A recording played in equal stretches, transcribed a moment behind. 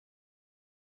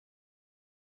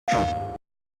Do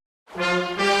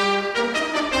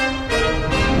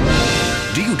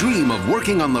you dream of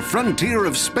working on the frontier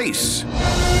of space?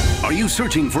 Are you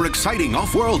searching for exciting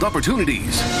off-world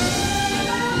opportunities?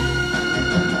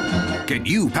 Can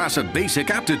you pass a basic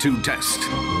aptitude test?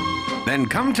 Then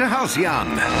come to Halcyon,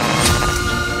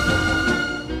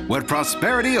 where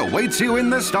prosperity awaits you in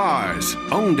the stars.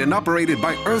 Owned and operated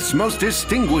by Earth's most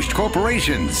distinguished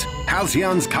corporations,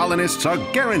 Halcyon's colonists are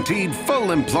guaranteed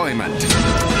full employment.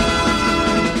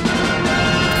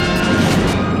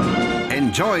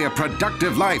 Enjoy a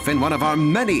productive life in one of our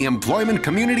many employment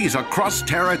communities across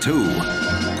Terra, too.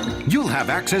 You'll have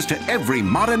access to every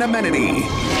modern amenity,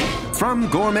 from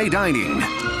gourmet dining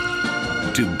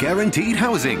to guaranteed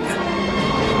housing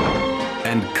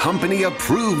and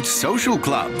company-approved social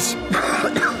clubs.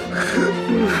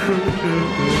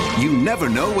 You never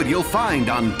know what you'll find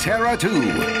on Terra,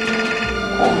 too.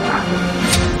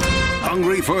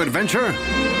 Hungry for adventure?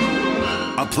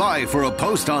 Apply for a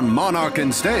post on Monarch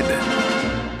instead.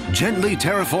 Gently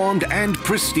terraformed and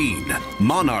pristine,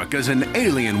 Monarch is an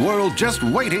alien world just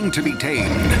waiting to be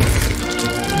tamed.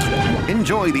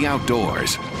 Enjoy the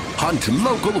outdoors, hunt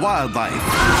local wildlife,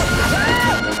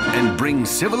 and bring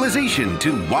civilization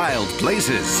to wild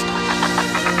places.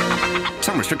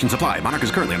 Some restrictions apply. Monarch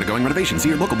is currently undergoing renovation. See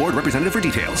your local board representative for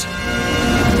details.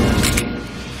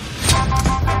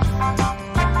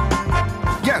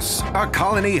 Yes, a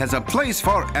colony has a place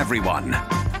for everyone.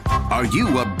 Are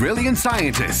you a brilliant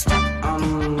scientist?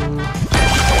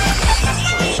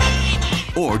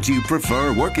 Or do you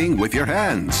prefer working with your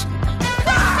hands?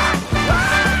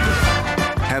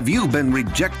 Have you been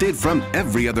rejected from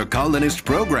every other colonist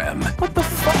program? What the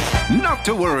fuck? Not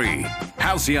to worry.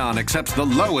 Halcyon accepts the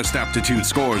lowest aptitude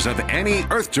scores of any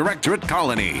Earth Directorate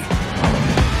colony.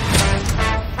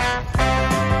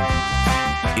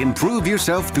 Improve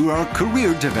yourself through our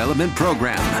career development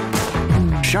program.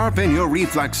 Sharpen your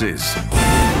reflexes.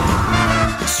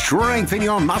 Strengthen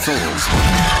your muscles.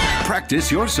 Practice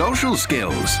your social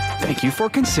skills. Thank you for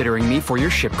considering me for your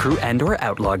ship crew and/or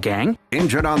outlaw gang.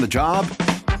 Injured on the job?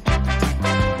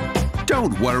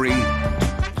 Don't worry.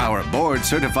 Our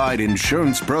board-certified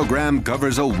insurance program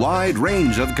covers a wide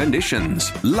range of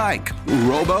conditions, like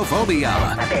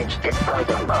robophobia,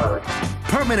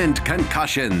 permanent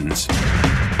concussions,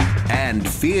 and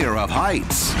fear of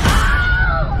heights.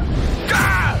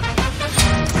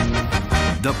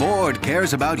 The board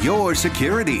cares about your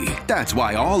security. That's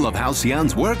why all of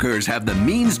Halcyon's workers have the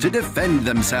means to defend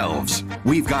themselves.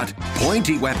 We've got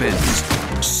pointy weapons,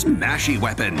 smashy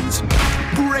weapons,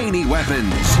 brainy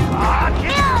weapons,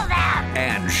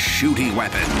 and shooty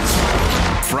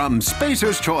weapons. From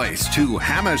Spacer's Choice to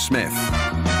Hammersmith,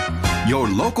 your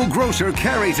local grocer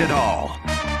carries it all.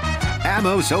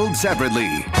 Ammo sold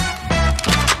separately.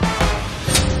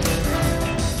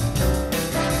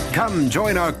 Come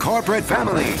join our corporate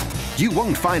family. You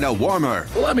won't find a warmer,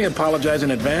 Let me apologize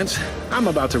in advance. I'm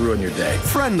about to ruin your day.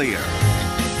 friendlier,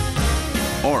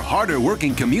 or harder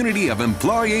working community of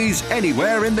employees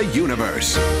anywhere in the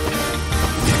universe.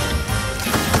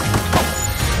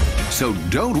 So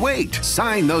don't wait.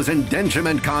 Sign those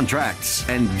indenturement contracts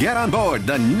and get on board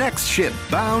the next ship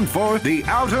bound for the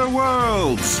outer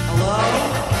worlds.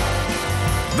 Hello?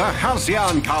 The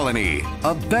Halcyon Colony,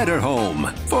 a better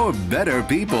home for better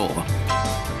people.